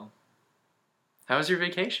How was your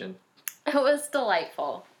vacation? It was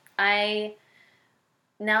delightful. Now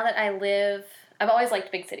that I've always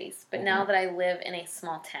liked big cities, but now that I live in a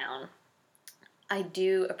small town, I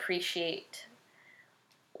do appreciate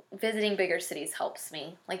visiting bigger cities. Helps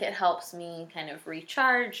me. Like, it helps me kind of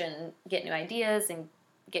recharge and get new ideas and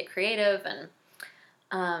get creative. And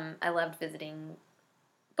I loved visiting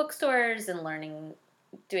bookstores and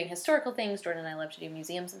doing historical things. Jordan and I love to do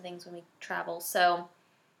museums and things when we travel. So,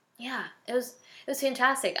 yeah, it was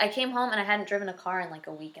fantastic. I came home and I hadn't driven a car in like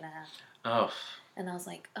a week and a half. Oh. And I was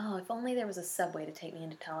like, oh, if only there was a subway to take me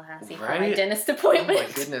into Tallahassee right? for my dentist appointment. Oh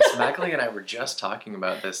my goodness. Macaulay and I were just talking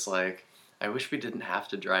about this. Like, I wish we didn't have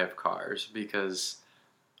to drive cars because,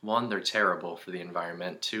 1, they're terrible for the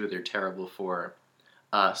environment. 2, they're terrible for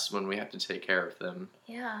us when we have to take care of them.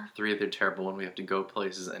 Yeah. 3, they're terrible when we have to go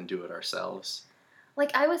places and do it ourselves.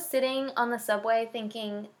 Like, I was sitting on the subway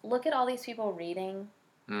thinking, look at all these people reading.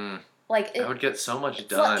 Like, I would get so much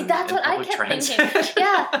done. That's in what I public kept transit. thinking.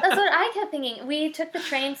 Yeah, that's what I kept thinking. We took the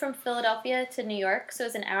train from Philadelphia to New York, so it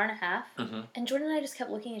was an hour and a half. And Jordan and I just kept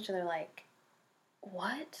looking at each other like,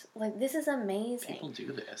 what? Like, this is amazing. People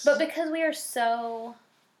do this. But because we are so...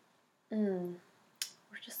 we're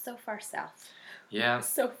just so far south. Yeah.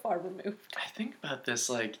 So far removed. I think about this,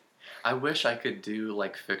 like, I wish I could do,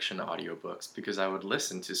 like, fiction audiobooks because I would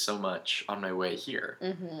listen to so much on my way here.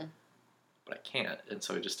 But I can't, and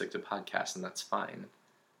so I just stick to podcasts, and that's fine.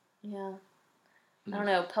 Yeah. I don't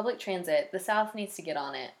know. Public transit. The South needs to get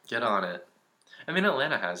on it. Get on it. I mean,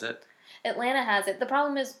 Atlanta has it. Atlanta has it. The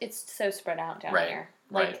problem is it's so spread out down here.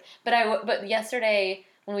 Like, but yesterday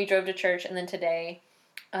when we drove to church, and then today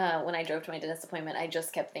when I drove to my dentist appointment, I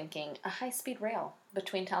just kept thinking a high-speed rail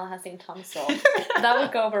between Tallahassee and Thomasville. That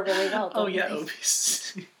would go over really well. Oh yeah,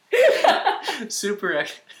 obviously. Super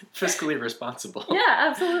fiscally responsible. Yeah,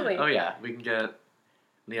 absolutely. Oh yeah, we can get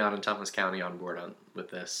Leon and Thomas County on board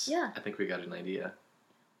with this. Yeah. I think we got an idea.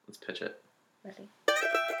 Let's pitch it. Ready.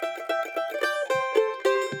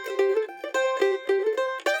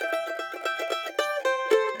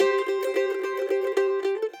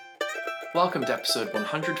 Welcome to episode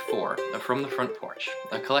 104 of From the Front Porch,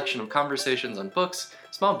 a collection of conversations on books,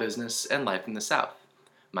 small business, and life in the South.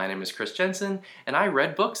 My name is Chris Jensen, and I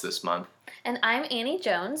read books this month. And I'm Annie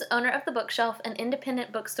Jones, owner of The Bookshelf, an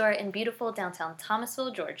independent bookstore in beautiful downtown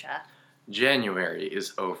Thomasville, Georgia. January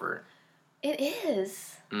is over. It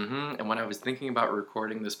is. And when I was thinking about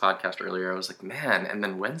recording this podcast earlier, I was like, man, and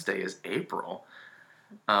then Wednesday is April.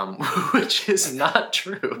 Which is not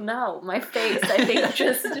true. No, my face, I think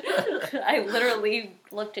I literally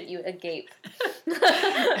looked at you agape.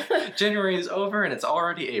 January is over and it's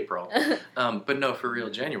already April. But no, for real,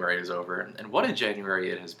 January is over. And what a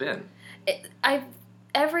January it has been.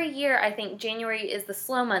 Every year I think January is the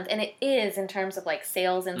slow month, and it is in terms of like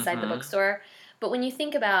sales inside the bookstore. But when you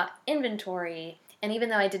think about inventory, and even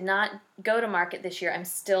though I did not go to market this year, I'm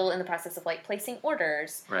still in the process of like placing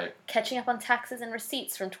orders, right? Catching up on taxes and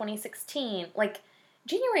receipts from 2016. Like,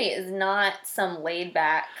 January is not some laid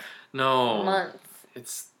back month.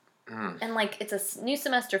 It's and like it's a new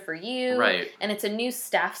semester for you, right? And it's a new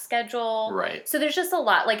staff schedule, right? So there's just a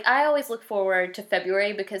lot. Like, I always look forward to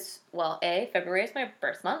February because, well, February is my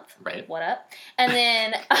birth month, right? What up? And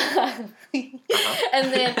then,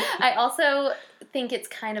 and then I also think it's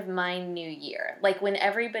kind of my new year. Like, when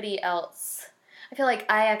everybody else, I feel like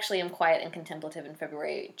I actually am quiet and contemplative in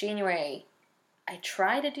February. January, I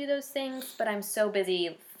try to do those things, but I'm so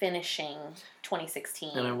busy finishing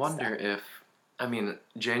 2016. And I wonder if, I mean,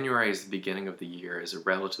 January is the beginning of the year is a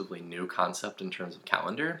relatively new concept in terms of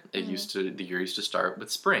calendar. The year used to start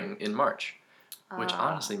with spring in March, which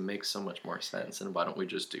honestly makes so much more sense. And why don't we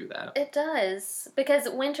just do that? It does, because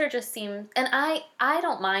winter just seems, and I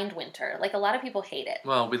don't mind winter. Like, a lot of people hate it.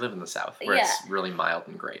 Well, we live in the South where it's really mild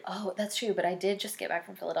and great. Oh, that's true. But I did just get back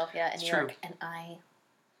from Philadelphia and New York, and I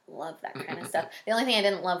love that kind of stuff. The only thing I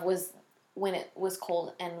didn't love was when it was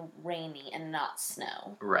cold and rainy and not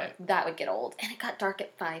snow. Right. That would get old. And it got dark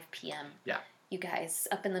at 5 p.m. Yeah. You guys,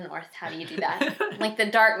 up in the north, how do you do that? Like, the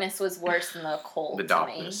darkness was worse than the cold the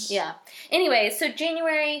darkness. To me. Yeah. Anyway, so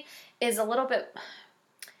January is a little bit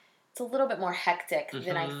more hectic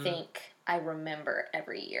than I think I remember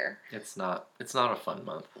every year. It's not a fun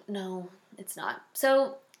month. No, it's not.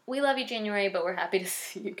 So, we love you, January, but we're happy to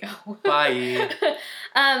see you go. Bye.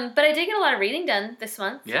 But I did get a lot of reading done this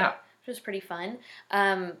month. Yeah. Which was pretty fun.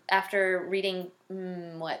 After reading,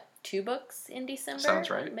 2 books in December? Sounds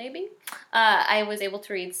right. Maybe. I was able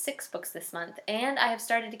to read 6 books this month, and I have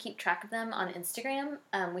started to keep track of them on Instagram.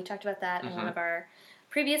 We talked about that in one of our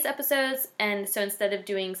previous episodes, and so instead of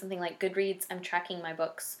doing something like Goodreads, I'm tracking my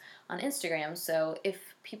books on Instagram. So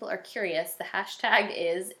if people are curious, the hashtag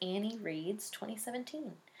is Annie Reads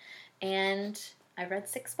 2017. And I read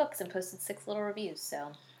 6 books and posted 6 little reviews,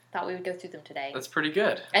 so thought we would go through them today. That's pretty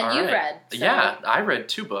good. And All you've right. read. So Yeah, I read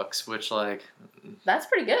 2 books, which, like... that's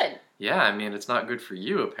pretty good. Yeah, I mean, it's not good for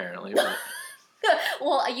you, apparently, but...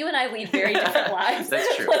 Well, you and I lead very different lives.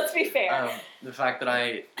 That's true. Let's be fair. The fact that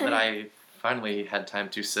I finally had time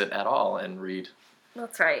to sit at all and read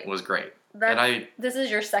That's right. was great. This is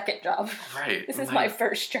your second job. Right. This is my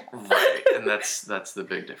first job. Right, and that's the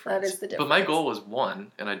big difference. That is the difference. But my goal was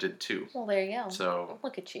 1, and I did 2. Well, there you go. So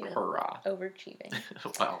look at you. Hurrah. Overachieving.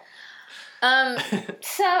 Wow.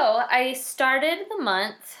 So I started the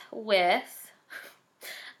month with...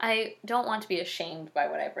 I don't want to be ashamed by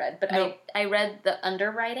what I've read, but nope. I read The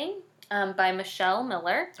Underwriting by Michelle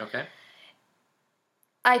Miller. Okay.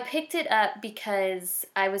 I picked it up because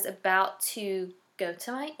I was about to go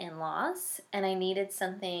to my in-laws, and I needed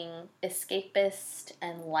something escapist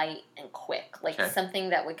and light and quick, like something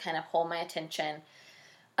that would kind of hold my attention.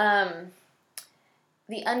 The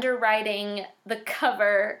Underwriting, the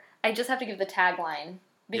cover, I just have to give the tagline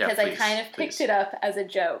because I kind of picked it up as a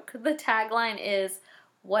joke. The tagline is,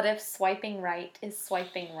 "What if swiping right is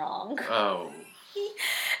swiping wrong?" Oh.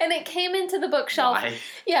 And it came into the bookshelf. Why?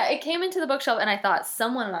 Yeah, it came into the bookshelf, and I thought,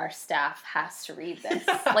 someone on our staff has to read this.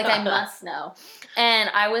 Like, I must know. And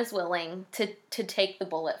I was willing to take the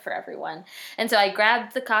bullet for everyone. And so I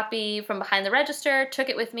grabbed the copy from behind the register, took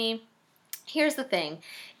it with me. Here's the thing.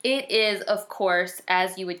 It is, of course,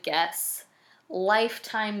 as you would guess,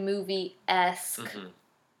 Lifetime movie-esque,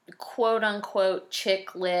 quote-unquote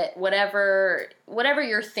chick lit, whatever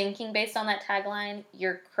you're thinking based on that tagline,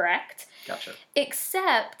 you're correct. Gotcha.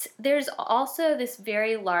 Except there's also this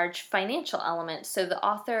very large financial element. So the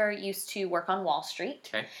author used to work on Wall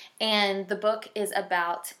Street. Okay. And the book is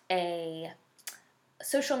about a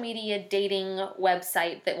social media dating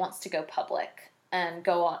website that wants to go public and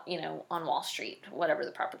go on, on Wall Street, whatever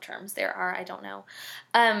the proper terms there are, I don't know.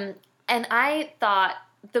 And I thought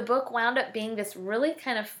the book wound up being this really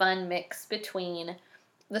kind of fun mix between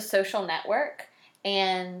The Social Network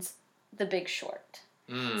and The Big Short.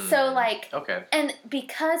 So, okay. And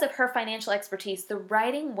because of her financial expertise, the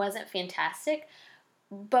writing wasn't fantastic,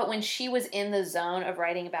 but when she was in the zone of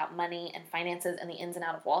writing about money and finances and the ins and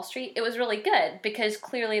outs of Wall Street, it was really good because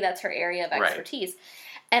clearly that's her area of expertise. Right.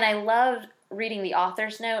 And I loved reading the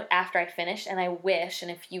author's note after I finished, and I wish,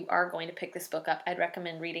 and if you are going to pick this book up, I'd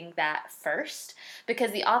recommend reading that first,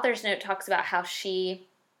 because the author's note talks about how she,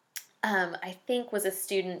 I think, was a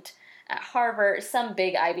student at Harvard, some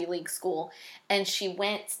big Ivy League school, and she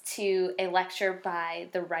went to a lecture by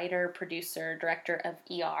the writer, producer, director of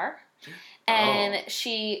ER, and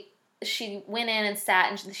she went in and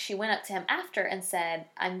sat, and she went up to him after and said,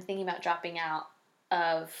 "I'm thinking about dropping out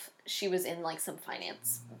of," she was in like some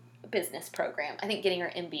finance business program, I think getting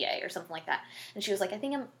her MBA or something like that, and she was like, "I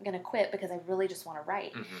think I'm gonna quit because I really just want to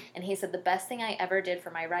write." And he said, "The best thing I ever did for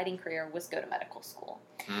my writing career was go to medical school."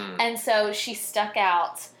 And so she stuck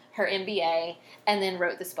out her MBA and then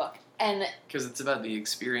wrote this book. And because it's about the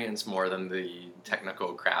experience more than the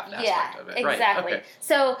technical craft aspect of it. Exactly. Right. Okay.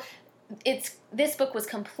 So this book was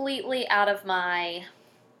completely out of my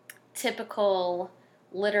typical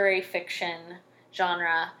literary fiction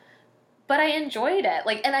genre, but I enjoyed it.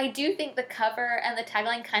 And I do think the cover and the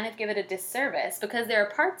tagline kind of give it a disservice because there are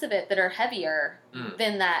parts of it that are heavier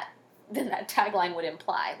than that tagline would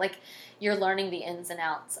imply. Like, you're learning the ins and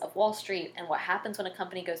outs of Wall Street and what happens when a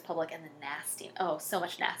company goes public, and so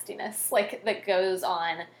much nastiness that goes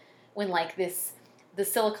on when the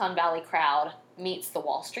Silicon Valley crowd meets the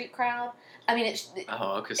Wall Street crowd. I mean,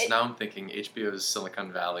 okay. So now I'm thinking HBO's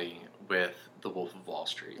Silicon Valley with The Wolf of Wall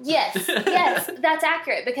Street. Yes, that's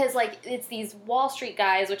accurate because it's these Wall Street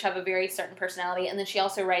guys which have a very certain personality, and then she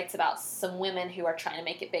also writes about some women who are trying to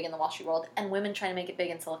make it big in the Wall Street world and women trying to make it big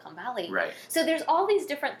in Silicon Valley. Right. So there's all these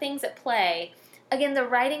different things at play. Again, the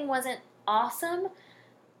writing wasn't awesome,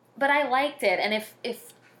 but I liked it, and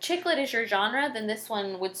if chick lit is your genre, then this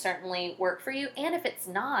one would certainly work for you, and if it's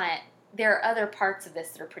not, there are other parts of this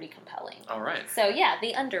that are pretty compelling. All right. So, yeah,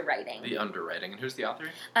 The Underwriting. The Underwriting. And who's the author?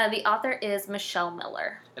 The author is Michelle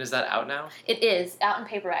Miller. And is that out now? It is, out in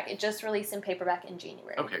paperback. It just released in paperback in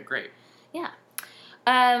January. Okay, great. Yeah.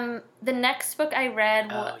 The next book I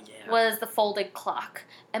read was The Folded Clock.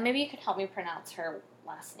 And maybe you could help me pronounce her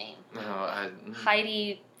last name.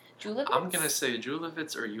 Heidi Julavitz? I'm going to say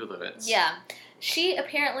Julavitz or Julavitz. Yeah. She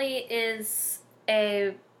apparently is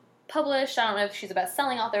a published, I don't know if she's a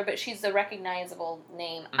best-selling author, but she's a recognizable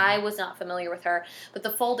name. I was not familiar with her, but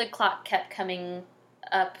The Folded Clock kept coming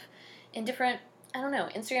up in different I don't know,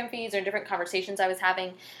 Instagram feeds or different conversations I was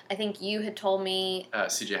having. I think you had told me.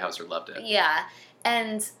 C.J. Hauser loved it. Yeah.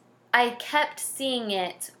 And I kept seeing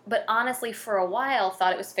it, but honestly, for a while,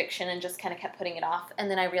 thought it was fiction and just kind of kept putting it off. And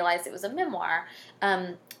then I realized it was a memoir.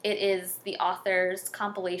 It is the author's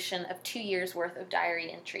compilation of 2 years' worth of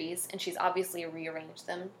diary entries, and she's obviously rearranged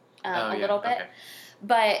them a little bit. Okay.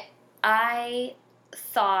 But I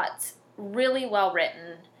thought really well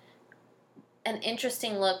written, an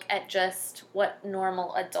interesting look at just what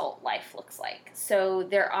normal adult life looks like. So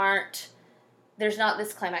there's not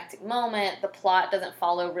this climactic moment. The plot doesn't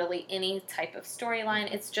follow really any type of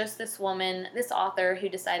storyline. It's just this woman, this author who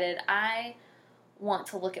decided, I want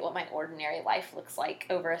to look at what my ordinary life looks like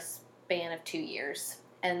over a span of 2 years.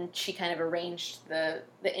 And she kind of arranged the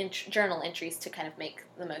journal entries to kind of make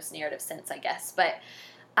the most narrative sense, I guess. But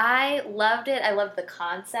I loved it. I loved the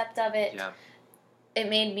concept of it. Yeah. It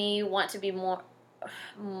made me want to be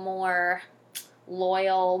more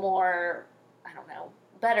loyal, more, I don't know,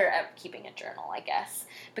 better at keeping a journal, I guess.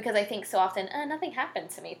 Because I think so often, nothing happened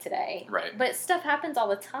to me today. Right. But stuff happens all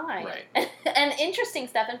the time. Right. And interesting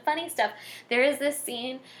stuff and funny stuff. There is this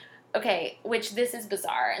scene, which this is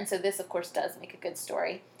bizarre, and so this, of course, does make a good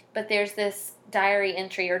story. But there's this diary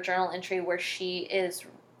entry or journal entry where she is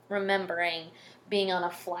remembering being on a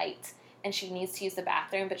flight, and she needs to use the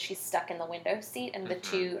bathroom, but she's stuck in the window seat, and her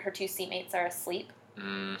two seatmates are asleep.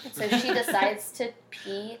 So she decides to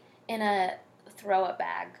pee in a throw-up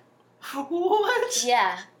bag. What?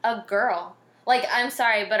 Yeah, a girl. Like, I'm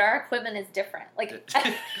sorry, but our equipment is different. Like,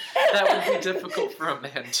 that would be difficult for a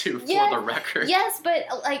man too, for the record. Yes, but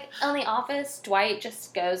like on The Office, Dwight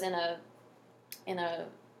just goes in a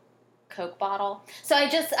Coke bottle. So I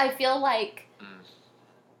feel like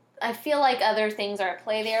other things are at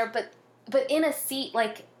play there, but in a seat,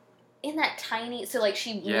 like in that tiny, so like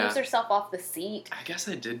she moves herself off the seat. I guess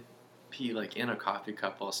I did pee like in a coffee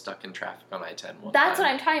cup while stuck in traffic on I-10 That's what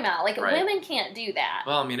I'm talking about. Like, women can't do that.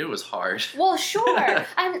 Well, I mean, it was hard. Well, sure.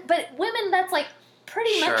 But women, that's like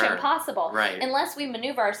pretty much impossible. Right. Unless we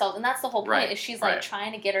maneuver ourselves, and that's the whole point, is she's like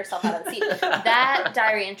trying to get herself out of the seat. That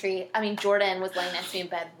diary entry, I mean, Jordan was laying next to me in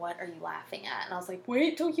bed, what are you laughing at? And I was like,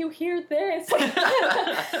 wait till you hear this.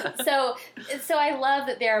 So I love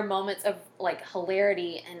that there are moments of like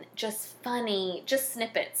hilarity and just funny, just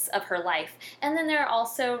snippets of her life. And then there are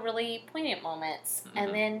also really poignant moments. Mm-hmm.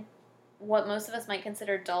 And then what most of us might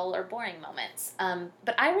consider dull or boring moments.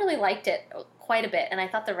 But I really liked it quite a bit, and I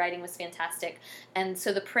thought the writing was fantastic. And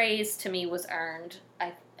so the praise to me was earned.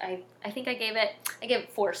 I think I gave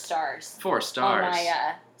it 4 stars. 4 stars. On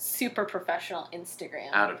my super professional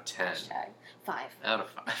Instagram. Out of 10. Hashtag 5. Out of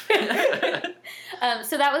 5.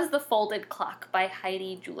 So that was The Folded Clock by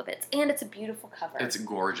Heidi Julavitz. And it's a beautiful cover. It's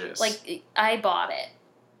gorgeous. Like, I bought it.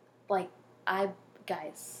 Like,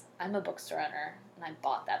 guys, I'm a bookstore owner, and I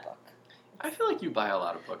bought that book. I feel like you buy a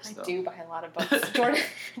lot of books, though. I do buy a lot of books.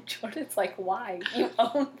 Jordan's like, why? You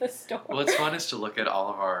own the store. What's fun is to look at all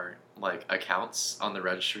of our like accounts on the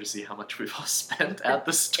register to see how much we've all spent at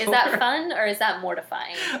the store. Is that fun or is that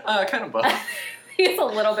mortifying? Kind of both. It's a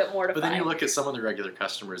little bit mortifying. But then you look at some of the regular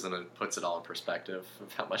customers and it puts it all in perspective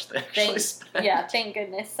of how much they actually spend. Yeah, thank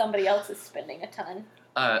goodness somebody else is spending a ton.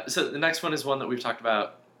 So the next one is one that we've talked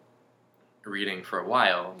about reading for a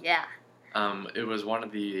while. Yeah. It was one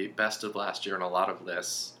of the best of last year on a lot of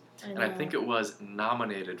lists. And I think it was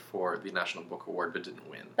nominated for the National Book Award, but didn't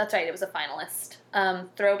win. That's right, it was a finalist.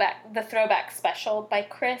 The Throwback Special by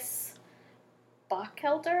Chris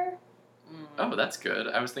Bachelder. Oh, that's good.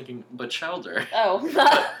 I was thinking Bachelder. Oh.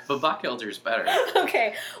 But Bachelder's better.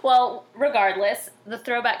 Okay, well, regardless, the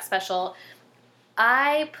Throwback Special,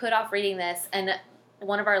 I put off reading this, and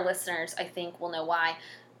one of our listeners, I think, will know why.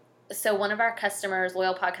 So one of our customers,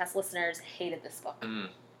 loyal podcast listeners, hated this book.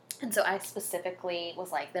 And so I specifically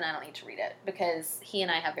was like, then I don't need to read it, because he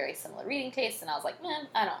and I have very similar reading tastes, and I was like, man,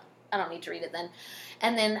 I don't need to read it then.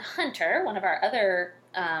 And then Hunter, one of our other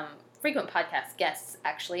frequent podcast guests,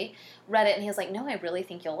 actually read it, and he was like, no, I really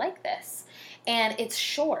think you'll like this. And it's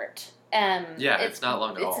short. It's not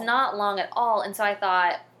long at all. It's not long at all, and so I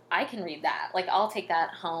thought, I can read that. Like, I'll take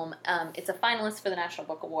that home. It's a finalist for the National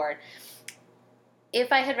Book Award.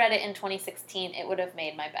 If I had read it in 2016, it would have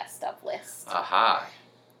made my best of list. Aha.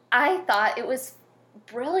 I thought it was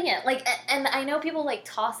brilliant. Like, and I know people like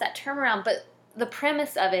toss that term around, but the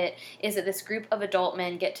premise of it is that this group of adult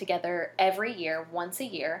men get together every year, once a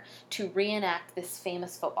year, to reenact this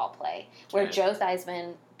famous football play where Joe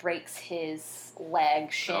Theismann breaks his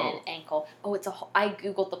leg, shin, ankle. Oh, I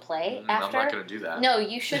Googled the play after. I'm not going to do that. No,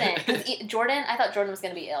 you shouldn't. 'Cause I thought Jordan was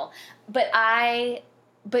going to be ill. But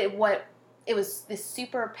it was this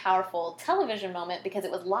super powerful television moment because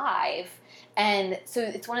it was live. And so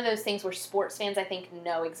it's one of those things where sports fans, I think,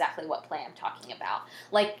 know exactly what play I'm talking about.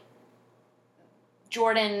 Like,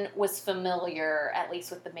 Jordan was familiar, at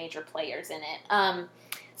least with the major players in it.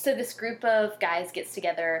 So this group of guys gets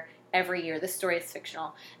together every year. This story is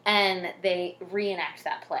fictional. And they reenact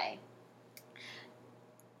that play.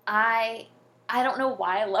 I don't know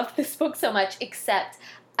why I love this book so much, except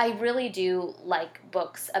I really do like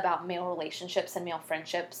books about male relationships and male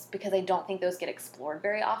friendships because I don't think those get explored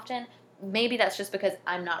very often. Maybe that's just because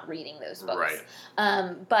I'm not reading those books.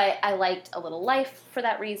 Right. But I liked A Little Life for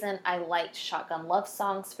that reason. I liked Shotgun Love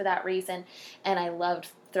Songs for that reason. And I loved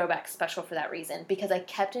Throwback Special for that reason because I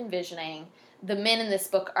kept envisioning the men in this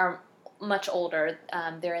book are much older.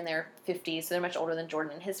 They're in their 50s, so they're much older than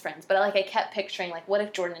Jordan and his friends. But I kept picturing, like, what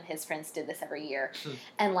if Jordan and his friends did this every year?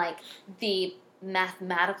 And, like, the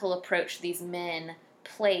mathematical approach these men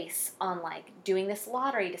place on, like, doing this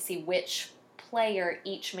lottery to see which player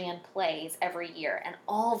each man plays every year, and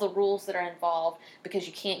all the rules that are involved, because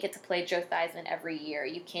you can't get to play Joe Theismann every year.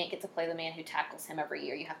 You can't get to play the man who tackles him every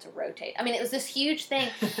year. You have to rotate. I mean, it was this huge thing,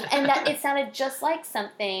 and that it sounded just like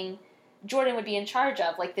something Jordan would be in charge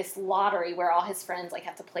of, like this lottery where all his friends, like,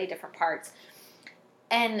 have to play different parts.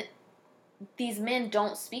 And these men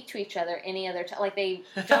don't speak to each other any other time. Like, they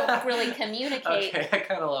don't really communicate. Okay, I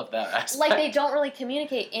kind of love that aspect. Like, they don't really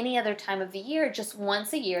communicate any other time of the year. Just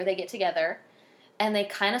once a year they get together and they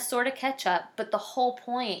kind of sort of catch up, but the whole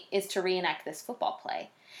point is to reenact this football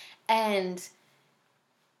play. And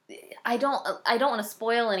I don't want to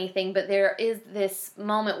spoil anything, but there is this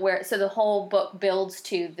moment where, so the whole book builds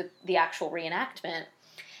to the actual reenactment,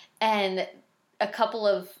 and a couple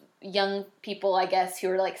of young people, I guess, who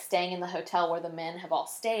are, like, staying in the hotel where the men have all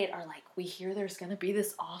stayed are like, we hear there's going to be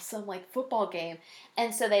this awesome, like, football game.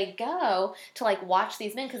 And so they go to, like, watch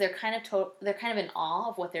these men because they're kind of in awe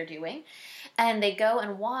of what they're doing. And they go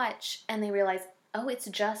and watch, and they realize, oh,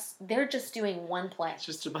 they're just doing one play. It's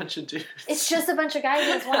just a bunch of dudes. It's just a bunch of guys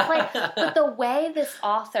doing one play. But the way this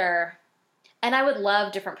author, and I would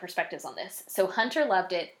love different perspectives on this. So Hunter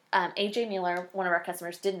loved it. AJ Mueller, one of our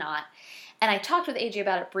customers, did not. And I talked with AJ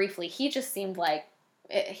about it briefly. He just seemed like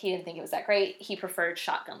he didn't think it was that great. He preferred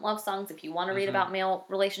Shotgun Love Songs if you want to read about male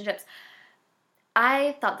relationships.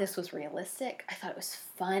 I thought this was realistic. I thought it was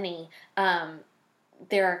funny.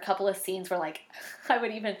 There are a couple of scenes where, like, I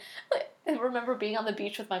would even remember being on the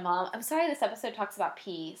beach with my mom. I'm sorry this episode talks about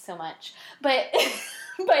pee so much, but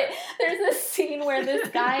but there's this scene where this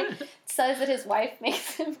guy says that his wife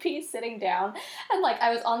makes him pee sitting down, and, like,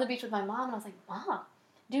 I was on the beach with my mom, and I was like, Mom,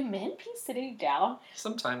 do men pee sitting down?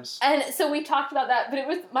 Sometimes. And so we talked about that,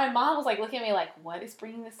 but my mom was, like, looking at me like, what is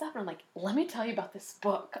bringing this up? And I'm like, let me tell you about this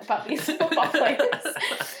book, about these football players.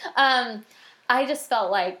 I just felt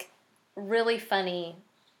like really funny,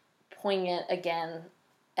 poignant again,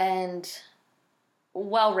 and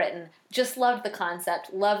well written. Just loved the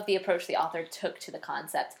concept, loved the approach the author took to the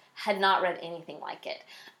concept. Had not read anything like it.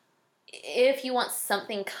 If you want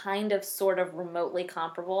something kind of sort of remotely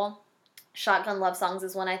comparable, Shotgun Love Songs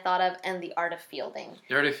is one I thought of, and The Art of Fielding.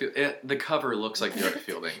 The cover looks like The Art of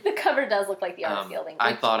Fielding. The cover does look like The Art of Fielding.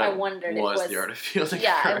 I thought it was The Art of Fielding.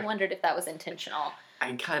 Yeah, I wondered if that was intentional.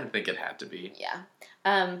 I kind of think it had to be. Yeah.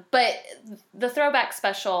 But the Throwback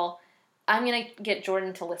Special, I'm going to get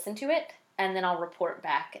Jordan to listen to it, and then I'll report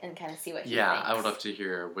back and kind of see what he thinks. Yeah, I would love to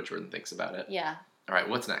hear what Jordan thinks about it. Yeah. All right,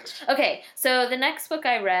 what's next? Okay, so the next book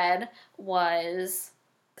I read was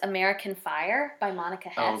American Fire by Monica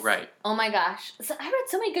Hess. Oh, right. Oh my gosh. So I read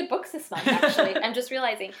so many good books this month, actually. I'm just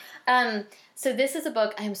realizing. So this is a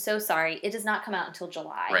book, I am so sorry, it does not come out until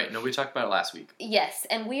July. Right. No, we talked about it last week. Yes,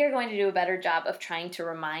 and we are going to do a better job of trying to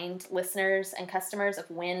remind listeners and customers of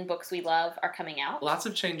when books we love are coming out. Lots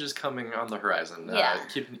of changes coming on the horizon. Yeah.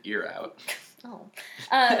 Keep an ear out.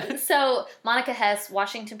 So Monica Hess,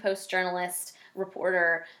 Washington Post journalist,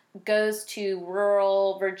 reporter, goes to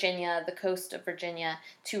rural Virginia, the coast of Virginia,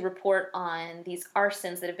 to report on these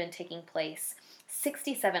arsons that have been taking place.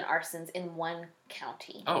 67 arsons in one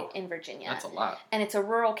county in Virginia. That's a lot. And it's a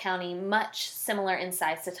rural county, much similar in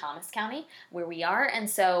size to Thomas County, where we are. And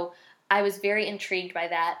so I was very intrigued by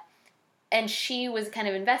that. And she was kind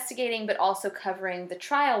of investigating, but also covering the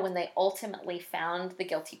trial when they ultimately found the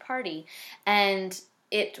guilty party. And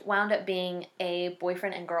it wound up being a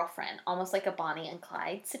boyfriend and girlfriend, almost like a Bonnie and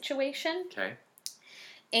Clyde situation. Okay.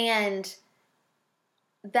 And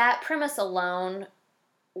that premise alone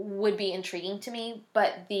would be intriguing to me,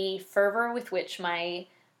 but the fervor with which my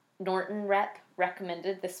Norton rep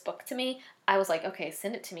recommended this book to me, I was like, okay,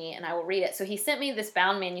 send it to me and I will read it. So he sent me this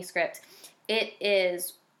bound manuscript. It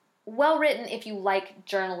is well written if you like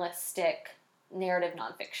journalistic narrative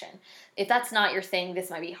nonfiction. If that's not your thing, this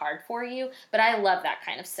might be hard for you, but I love that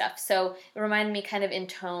kind of stuff. So it reminded me kind of in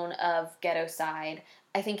tone of Ghetto Side.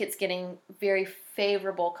 I think it's getting very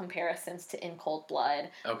favorable comparisons to In Cold Blood.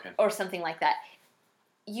 Okay. Or something like that.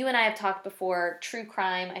 You and I have talked before, true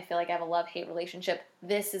crime, I feel like I have a love-hate relationship.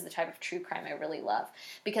 This is the type of true crime I really love.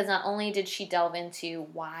 Because not only did she delve into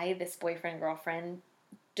why this boyfriend-girlfriend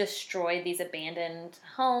destroyed these abandoned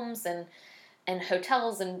homes and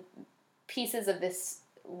hotels and pieces of this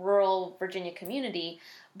rural Virginia community,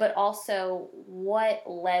 but also what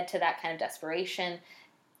led to that kind of desperation.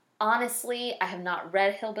 Honestly, I have not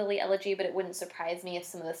read Hillbilly Elegy, but it wouldn't surprise me if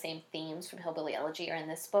some of the same themes from Hillbilly Elegy are in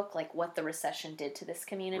this book, like what the recession did to this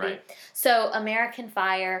community. Right. So, American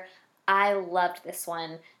Fire, I loved this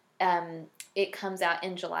one. It comes out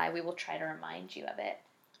in July. We will try to remind you of it.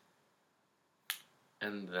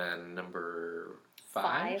 And then number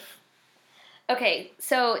 5? Okay,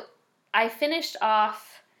 so I finished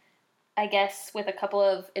off, I guess, with a couple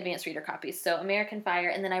of advanced reader copies. So American Fire,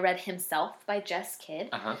 and then I read Himself by Jess Kidd.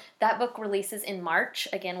 Uh-huh. That book releases in March.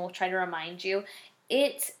 Again, we'll try to remind you.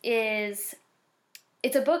 It's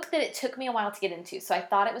a book that it took me a while to get into. So I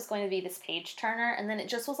thought it was going to be this page turner, and then it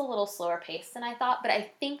just was a little slower paced than I thought. But I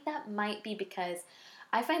think that might be because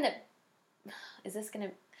I find that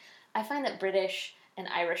British and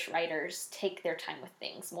Irish writers take their time with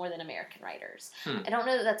things more than American writers. I don't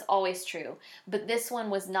know that that's always true, but this one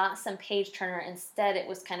was not some page turner. Instead, it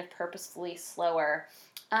was kind of purposefully slower.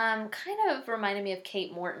 Kind of reminded me of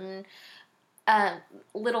Kate Morton.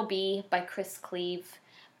 Little Bee by Chris Cleave.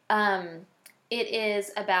 It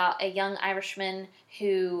is about a young Irishman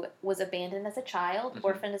who was abandoned as a child,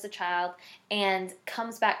 orphaned as a child, and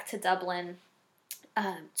comes back to Dublin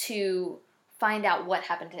to find out what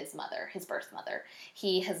happened to his mother, his birth mother.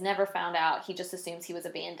 He has never found out. He just assumes he was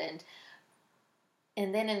abandoned.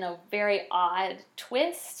 And then in a very odd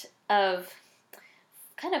twist of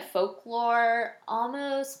kind of folklore,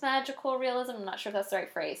 almost magical realism, I'm not sure if that's the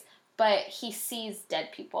right phrase, but he sees dead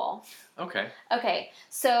people. Okay,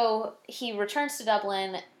 so he returns to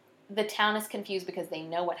Dublin. The town is confused because they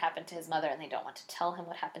know what happened to his mother and they don't want to tell him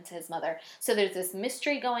what happened to his mother. So there's this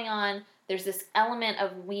mystery going on. There's this element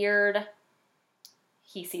of weird,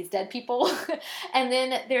 he sees dead people. And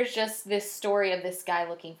then there's just this story of this guy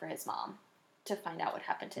looking for his mom to find out what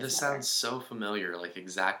happened to his mother. This sounds so familiar, like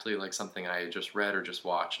exactly like something I just read or just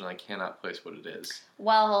watched, and I cannot place what it is.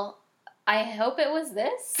 Well, I hope it was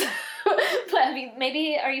this. But I mean,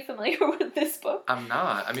 maybe are you familiar with this book? I'm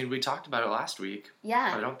not. I mean, we talked about it last week.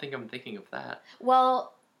 Yeah. I don't think I'm thinking of that.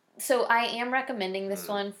 Well, so I am recommending this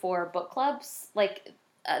one for book clubs. Like,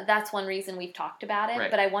 that's one reason we've talked about it.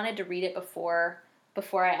 Right. But I wanted to read it before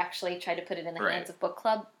I actually tried to put it in the Right. hands of book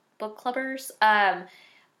clubbers.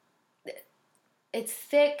 It's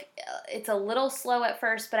thick. It's a little slow at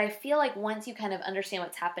first, but I feel like once you kind of understand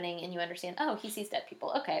what's happening and you understand, oh, he sees dead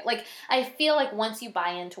people. Okay. Like, I feel like once you buy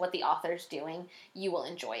into what the author's doing, you will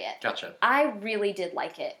enjoy it. Gotcha. I really did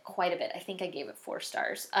like it quite a bit. I think I gave it 4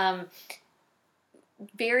 stars.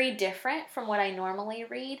 Very different from what I normally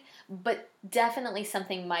read, but definitely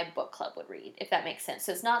something my book club would read, if that makes sense.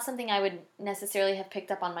 So it's not something I would necessarily have picked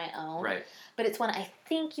up on my own. Right. But it's one I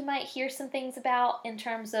think you might hear some things about in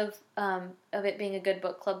terms of it being a good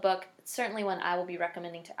book club book. It's certainly one I will be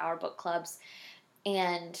recommending to our book clubs.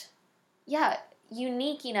 And yeah,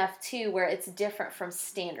 unique enough too where it's different from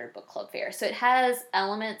standard book club fare. So it has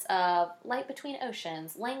elements of Light Between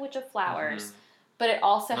Oceans, Language of Flowers, but it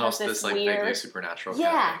also has this like weird, vaguely supernatural kind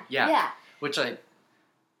of thing. Yeah. Which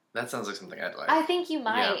that sounds like something I'd like. I think you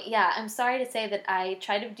might. Yeah. I'm sorry to say that I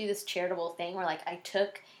tried to do this charitable thing where like I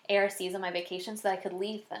took ARCs on my vacation so that I could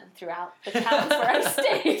leave them throughout the towns where I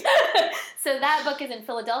stayed. So that book is in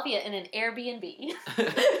Philadelphia in an Airbnb.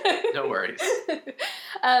 No worries.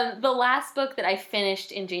 The last book that I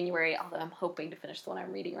finished in January, although I'm hoping to finish the one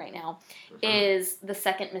I'm reading right now, is The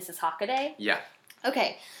Second Mrs. Hockaday. Yeah.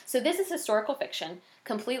 Okay, so this is historical fiction,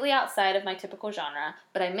 completely outside of my typical genre,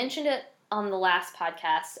 but I mentioned it on the last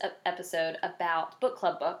podcast episode about book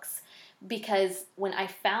club books because when I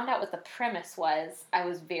found out what the premise was, I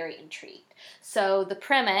was very intrigued. So the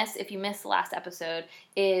premise, if you missed the last episode,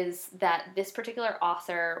 is that this particular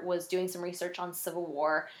author was doing some research on the Civil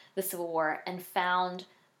War, and found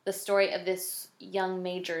the story of this young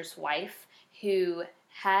major's wife who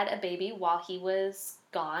had a baby while he was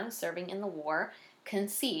gone serving in the war,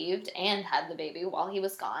 conceived and had the baby while he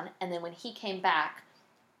was gone, and then when he came back,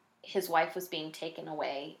 his wife was being taken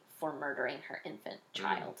away for murdering her infant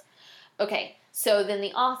child. Okay, so then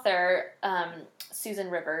the author,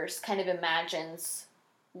 Susan Rivers, kind of imagines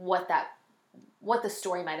what that what the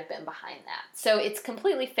story might have been behind that. So it's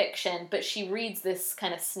completely fiction, but she reads this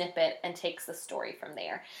kind of snippet and takes the story from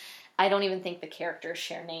there. I don't even think the characters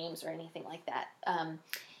share names or anything like that.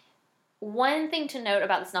 One thing to note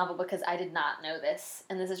about this novel, because I did not know this,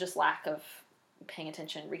 and this is just lack of paying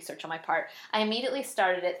attention, research on my part, I immediately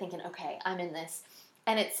started it thinking, okay, I'm in this.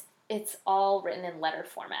 And it's all written in letter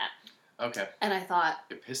format. Okay. And I thought...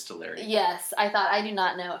 Epistolary. Yes. I thought, I do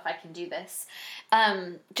not know if I can do this.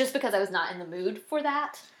 Just because I was not in the mood for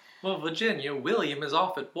that. Well, Virginia, William is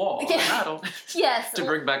off at war. Yeah. I don't... Yes. To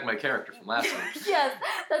bring back my character from last week. Yes,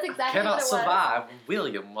 that's exactly Cannot what it survive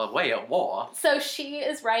William away at war. So she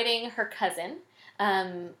is writing her cousin,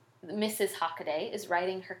 Mrs. Hockaday is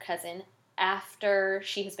writing her cousin after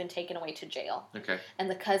she has been taken away to jail. Okay. And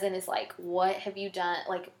the cousin is like, what have you done?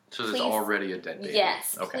 Like, so there's already a dead baby.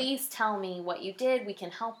 Yes. Okay. Please tell me what you did. We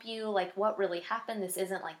can help you. Like, what really happened? This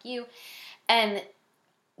isn't like you. And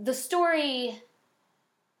the story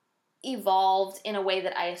evolved in a way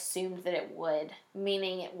that I assumed that it would,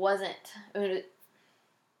 meaning it was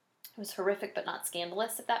horrific but not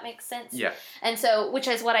scandalous, if that makes sense. Yeah. And so, which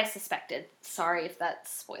is what I suspected. Sorry if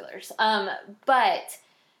that's spoilers. But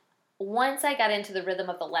once I got into the rhythm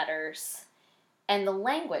of the letters and the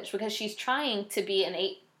language, because she's trying to be an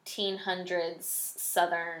 1800s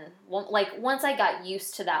Southern, like once I got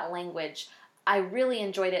used to that language, I really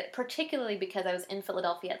enjoyed it, particularly because I was in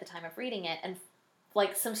Philadelphia at the time of reading it, and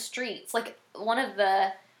like some streets, like one of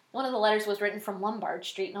the letters was written from Lombard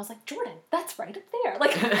Street, and I was like, Jordan, that's right up there.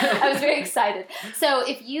 Like, I was very excited. So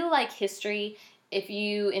if you like history, if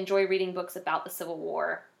you enjoy reading books about the Civil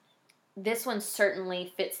War, this one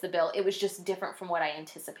certainly fits the bill. It was just different from what I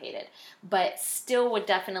anticipated, but still would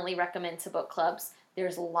definitely recommend to book clubs.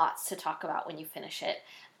 There's lots to talk about when you finish it,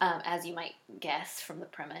 as you might guess from the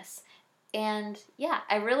premise. And yeah,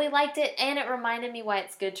 I really liked it, and it reminded me why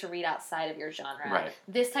it's good to read outside of your genre. Right.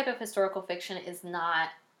 This type of historical fiction is not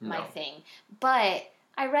my thing. But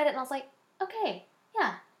I read it and I was like, okay,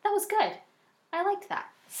 yeah, that was good. I liked that.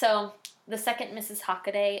 So, the second Mrs.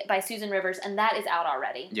 Hockaday by Susan Rivers, and that is out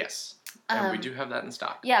already. Yes. And we do have that in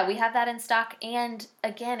stock. Yeah, we have that in stock. And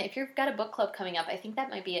again, if you've got a book club coming up, I think that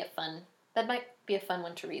might be a fun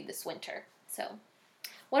one to read this winter. So,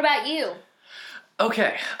 what about you?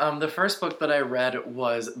 Okay, the first book that I read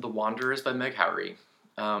was The Wanderers by Meg Howry,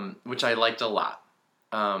 which I liked a lot.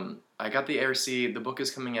 I got the ARC. The book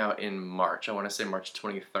is coming out in March. I want to say March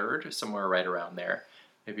 23rd, somewhere right around there.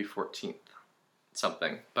 Maybe 14th,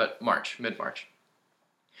 something. But March, mid-March.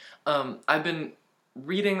 I've been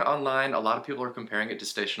reading online. A lot of people are comparing it to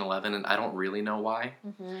Station 11, and I don't really know why.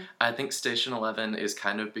 Mm-hmm. I think Station 11 is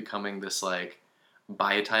kind of becoming this, like,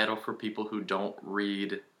 buy title for people who don't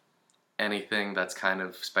read anything that's kind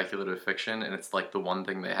of speculative fiction, and it's like the one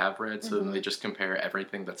thing they have read, so they just compare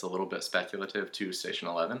everything that's a little bit speculative to Station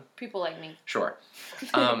 11. People like me. Sure.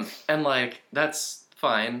 And like, that's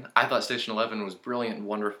fine. I thought Station 11 was brilliant and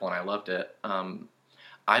wonderful, and I loved it.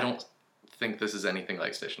 I don't think this is anything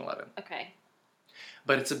like Station 11. Okay.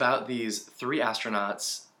 But it's about these 3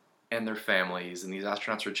 astronauts and their families, and these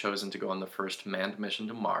astronauts are chosen to go on the first manned mission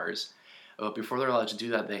to Mars. But before they're allowed to do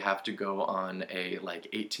that, they have to go on a, like,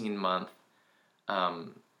 18-month,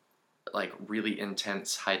 like, really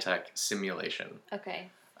intense high-tech simulation. Okay.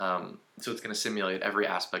 So it's going to simulate every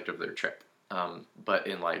aspect of their trip, but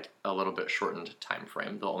in, like, a little bit shortened time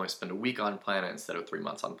frame. They'll only spend a week on planet instead of 3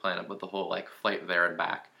 months on planet, but the whole, like, flight there and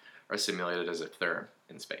back are simulated as if they're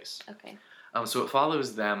in space. Okay. So it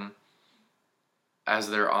follows them as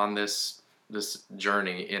they're on this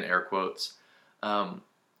journey, in air quotes,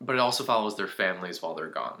 but it also follows their families while they're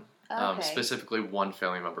gone. Okay. Specifically, one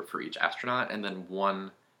family member for each astronaut, and then one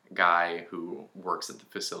guy who works at the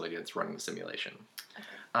facility that's running the simulation.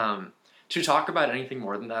 Okay. To talk about anything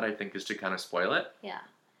more than that, I think, is to kind of spoil it. Yeah.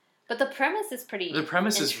 But the premise is pretty The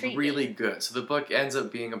premise intriguing. is really good. So the book ends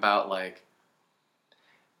up being about, like,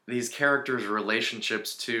 these characters'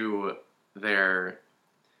 relationships to their...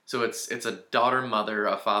 So it's a daughter-mother,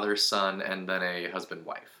 a father-son, and then a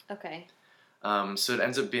husband-wife. Okay. So it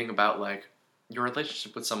ends up being about, like, your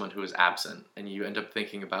relationship with someone who is absent, and you end up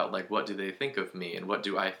thinking about, like, what do they think of me, and what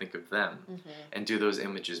do I think of them, and do those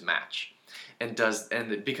images match? And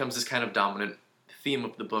it becomes this kind of dominant theme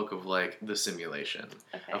of the book of, like, the simulation,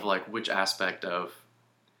 of, like, which aspect of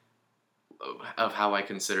how I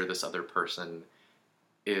consider this other person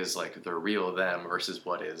is, like, the real them versus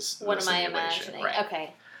what is what the am simulation. I imagining? Right.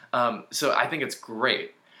 Okay. So I think it's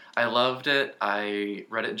great. I loved it. I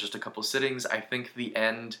read it in just a couple sittings. I think the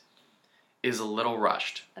end is a little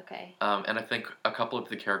rushed. Okay. And I think a couple of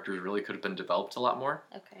the characters really could have been developed a lot more.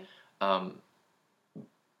 Okay.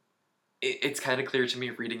 It's kind of clear to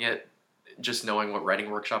me reading it just knowing what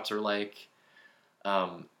writing workshops are like,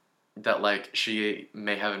 that like she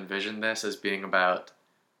may have envisioned this as being about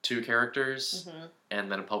 2 characters,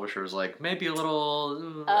 and then a publisher was like, maybe a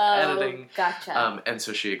little editing. Gotcha. And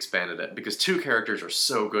so she expanded it because 2 characters are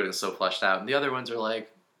so good and so fleshed out, and the other ones are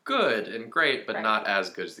like good and great, but not as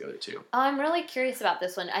good as the other 2. Oh, I'm really curious about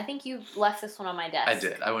this one. I think you left this one on my desk. I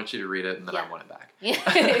did. I want you to read it, and then I want it back.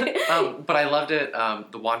 Yeah. But I loved it.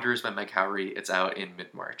 The Wanderers by Meg Howry. It's out in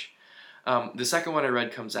mid-March. The second one I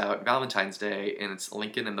read comes out Valentine's Day, and it's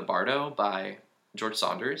Lincoln and the Bardo by George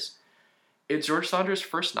Saunders. It's George Saunders'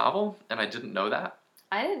 first novel, and I didn't know that.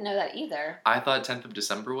 I didn't know that either. I thought 10th of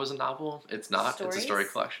December was a novel. It's not. Stories? It's a story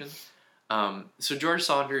collection. So George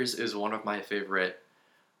Saunders is one of my favorite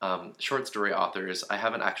short story authors. I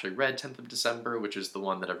haven't actually read 10th of December, which is the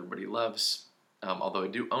one that everybody loves, although I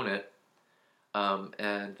do own it.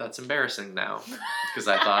 And that's embarrassing now, because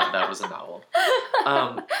I thought that was a novel.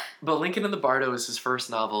 But Lincoln and the Bardo is his first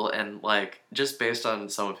novel, and like just based on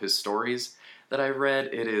some of his stories that I've read,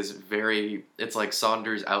 it's like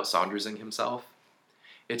Saunders out-Saundersing himself.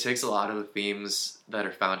 It takes a lot of the themes that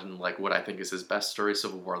are found in like what I think is his best story,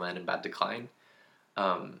 Civil War Land and Bad Decline,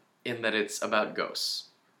 in that it's about ghosts.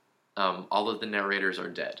 All of the narrators are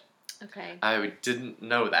dead. Okay. I didn't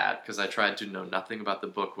know that because I tried to know nothing about the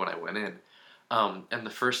book when I went in. And the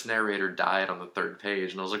first narrator died on the 3rd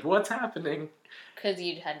page, and I was like, what's happening? Because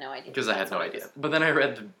you had no idea. Because I had no idea. But then I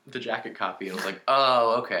read the jacket copy, and I was like,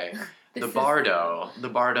 oh, okay. The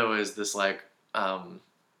Bardo is this, like,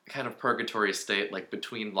 kind of purgatory state, like,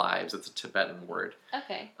 between lives. It's a Tibetan word.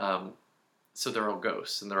 Okay. So they're all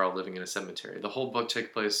ghosts, and they're all living in a cemetery. The whole book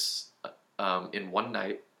takes place in one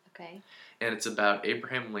night. Okay. And it's about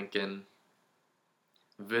Abraham Lincoln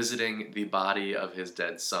visiting the body of his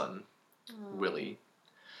dead son, Willie.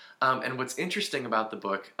 And what's interesting about the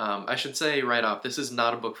book, I should say right off, this is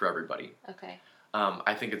not a book for everybody. Okay.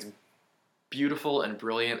 I think it's beautiful and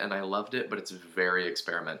brilliant, and I loved it, but it's very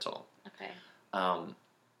experimental. Okay.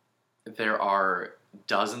 There are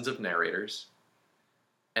dozens of narrators,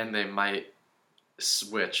 and they might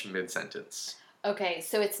switch mid-sentence. Okay,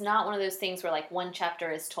 so it's not one of those things where, like, one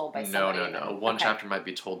chapter is told by somebody. No. One chapter might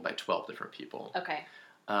be told by 12 different people. Okay.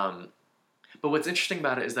 But what's interesting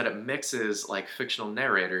about it is that it mixes, like, fictional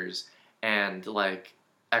narrators and, like,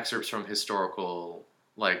 excerpts from historical,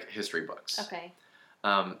 like, history books. Okay.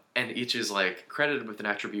 And each is, like, credited with an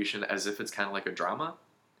attribution as if it's kind of like a drama,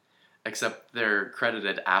 except they're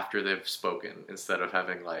credited after they've spoken instead of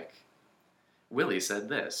having, like, Willie said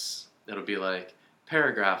this. It'll be, like,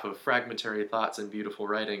 paragraph of fragmentary thoughts and beautiful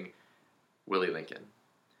writing, Willie Lincoln.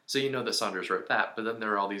 So you know that Saunders wrote that, but then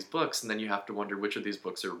there are all these books, and then you have to wonder which of these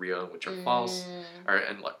books are real and which are false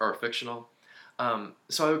or fictional.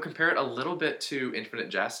 So I would compare it a little bit to Infinite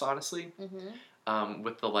Jest, honestly,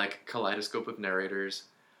 with the like kaleidoscope of narrators.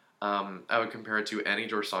 I would compare it to any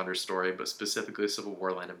George Saunders story, but specifically Civil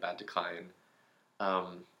War Land and Bad Decline. I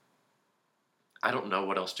don't know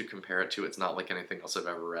what else to compare it to. It's not like anything else I've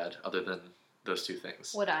ever read other than those 2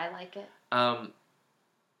 things. Would I like it?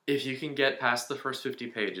 If you can get past the first 50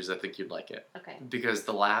 pages, I think you'd like it. Okay. Because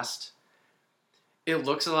the last, it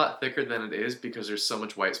looks a lot thicker than it is because there's so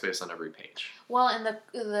much white space on every page. Well, and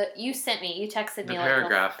you texted me the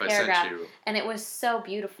paragraph I sent you, and it was so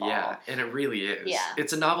beautiful. Yeah, and it really is. Yeah.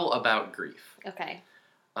 It's a novel about grief. Okay.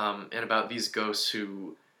 And about these ghosts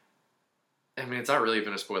who, I mean, it's not really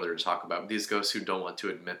even a spoiler to talk about, these ghosts who don't want to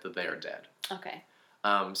admit that they are dead. Okay.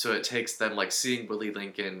 So it takes them, like, seeing Willie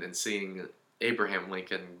Lincoln and seeing Abraham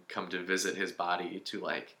Lincoln come to visit his body to,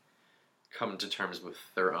 like, come to terms with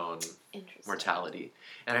their own mortality.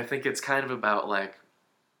 And I think it's kind of about, like,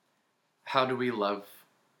 how do we love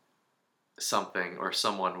something or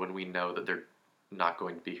someone when we know that they're not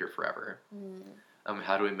going to be here forever?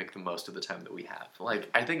 How do we make the most of the time that we have?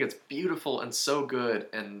 Like, I think it's beautiful and so good,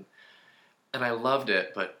 and I loved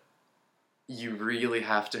it, but you really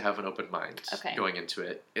have to have an open mind going into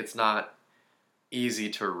it. It's not easy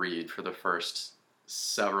to read for the first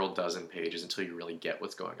several dozen pages until you really get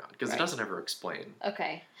what's going on, because it doesn't ever explain.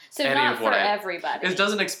 Okay. So not for everybody. It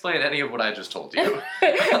doesn't explain any of what I just told you.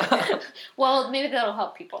 Well, maybe that'll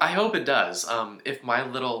help people. I hope it does. If my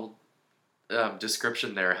little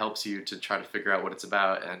description there helps you to try to figure out what it's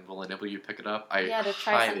about and will enable you to pick it up, I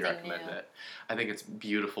highly recommend it. I think it's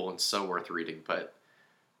beautiful and so worth reading, but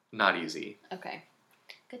not easy. Okay.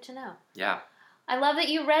 Good to know. Yeah. I love that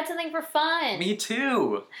you read something for fun. Me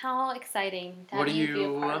too. How exciting to have you be a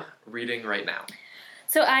part. What are you reading right now?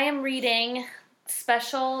 So I am reading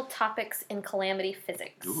Special Topics in Calamity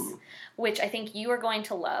Physics, which I think you are going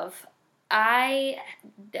to love. I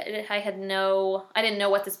didn't know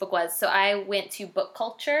what this book was. So I went to Book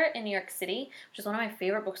Culture in New York City, which is one of my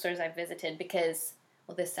favorite bookstores I've visited because,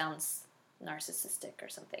 well, this sounds narcissistic or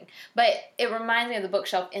something, but it reminds me of the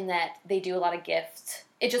bookshelf in that they do a lot of gifts.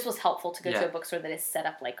 It just was helpful to go to a bookstore that is set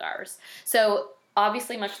up like ours. So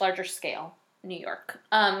obviously much larger scale, New York,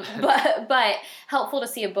 but helpful to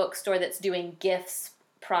see a bookstore that's doing gifts,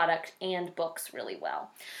 product, and books really well.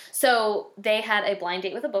 So they had a blind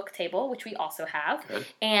date with a book table, which we also have. Good.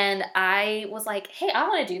 And I was like, hey, I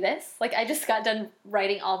want to do this. Like, I just got done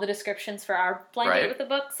writing all the descriptions for our blind date with a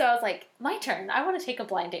book. So I was like, my turn. I want to take a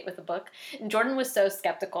blind date with a book. And Jordan was so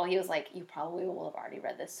skeptical. He was like, you probably will have already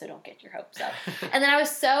read this, so don't get your hopes up. And then I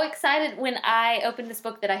was so excited when I opened this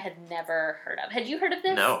book that I had never heard of. Had you heard of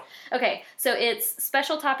this? No. Okay, so it's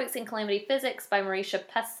Special Topics in Calamity Physics by Marisha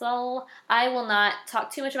Pessl. I will not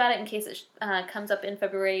talk too much about it in case it comes up in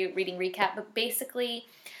February reading recap, but basically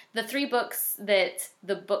the three books that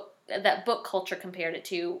Book Culture compared it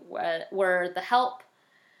to were The Help,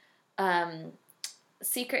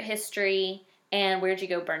 Secret History, and Where'd You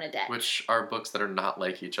Go, Bernadette? Which are books that are not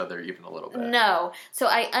like each other even a little bit. No. So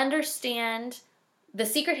I understand the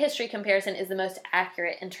Secret History comparison is the most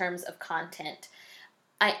accurate in terms of content.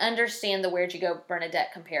 I understand the Where'd You Go,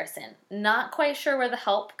 Bernadette comparison. Not quite sure where The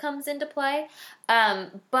Help comes into play,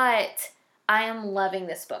 but I am loving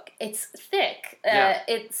this book. It's thick,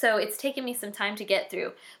 so it's taken me some time to get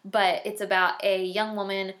through, but it's about a young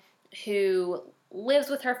woman who lives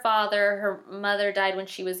with her father. Her mother died when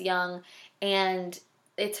she was young, and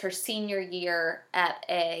it's her senior year at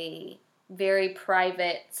a very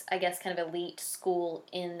private, I guess, kind of elite school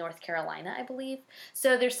in North Carolina, I believe.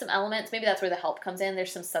 So there's some elements, maybe that's where The Help comes in.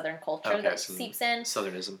 There's some Southern culture that seeps in.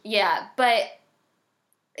 Southernism. Yeah, but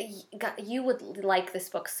you would like this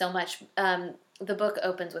book so much. The book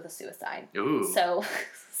opens with a suicide. Ooh. So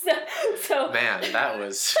man, that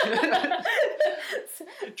was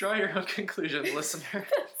draw your own conclusion, listener.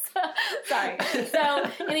 Sorry. So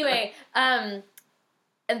anyway, and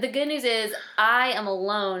the good news is I am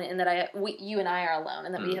alone in that you and I are alone,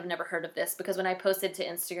 and that we have never heard of this, because when I posted to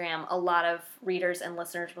Instagram, a lot of readers and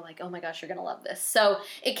listeners were like, oh my gosh, you're going to love this. So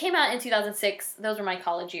it came out in 2006. Those were my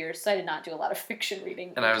college years, so I did not do a lot of fiction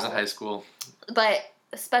reading. And I was in high school. But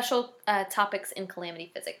Special Topics in Calamity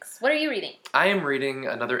Physics. What are you reading? I am reading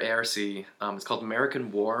another ARC. It's called American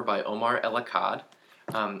War by Omar El Akkad.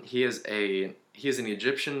 He is an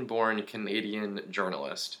Egyptian-born Canadian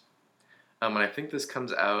journalist. And I think this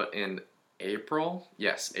comes out in April.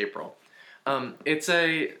 Yes, April.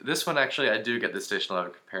 This one actually, I do get the Station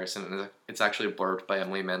 11 comparison, and it's actually blurbed by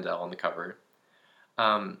Emily Mandel on the cover.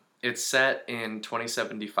 It's set in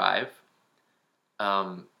 2075.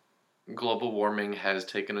 Global warming has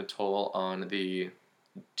taken a toll on the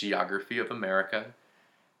geography of America,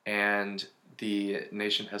 and the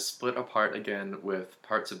nation has split apart again, with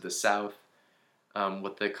parts of the South,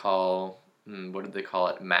 what did they call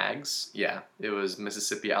it? MAGs? Yeah, it was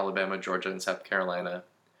Mississippi, Alabama, Georgia, and South Carolina,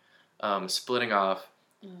 splitting off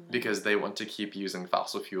because they want to keep using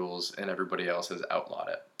fossil fuels and everybody else has outlawed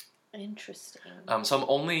it. Interesting. So I'm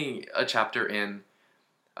only a chapter in.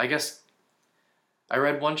 I guess I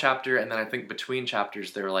read one chapter, and then I think between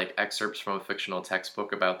chapters there were like excerpts from a fictional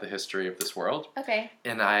textbook about the history of this world. Okay.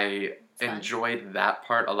 And I enjoyed that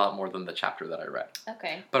part a lot more than the chapter that I read.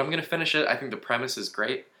 Okay. But I'm going to finish it. I think the premise is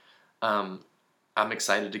great. I'm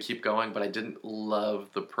excited to keep going, but I didn't love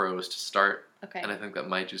the prose to start. Okay. And I think that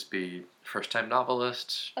might just be first-time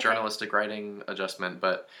novelist, journalistic writing adjustment,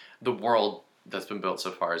 but the world that's been built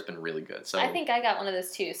so far has been really good. So I think I got one of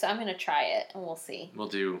those too, so I'm going to try it, and we'll see. We'll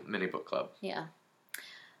do mini book club. Yeah.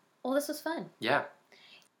 Well, this was fun. Yeah.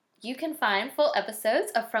 You can find full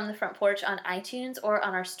episodes of From the Front Porch on iTunes or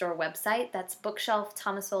on our store website. That's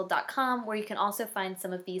bookshelfthomasville.com, where you can also find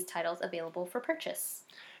some of these titles available for purchase.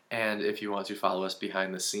 And if you want to follow us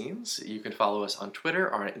behind the scenes, you can follow us on Twitter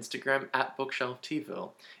or on Instagram at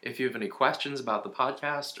BookshelfTville. If you have any questions about the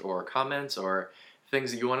podcast or comments or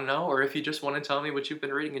things that you want to know, or if you just want to tell me what you've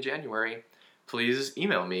been reading in January, please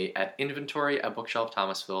email me at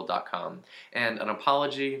inventory@bookshelfthomasville.com. And an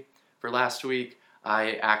apology for last week,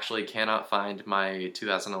 I actually cannot find my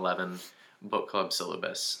 2011 book club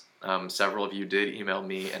syllabus. Several of you did email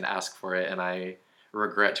me and ask for it, and I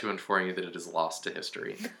regret to inform you that it is lost to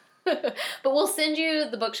history. But we'll send you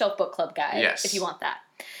the Bookshelf Book Club guide if you want that.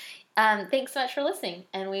 Thanks so much for listening,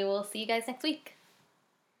 and we will see you guys next week.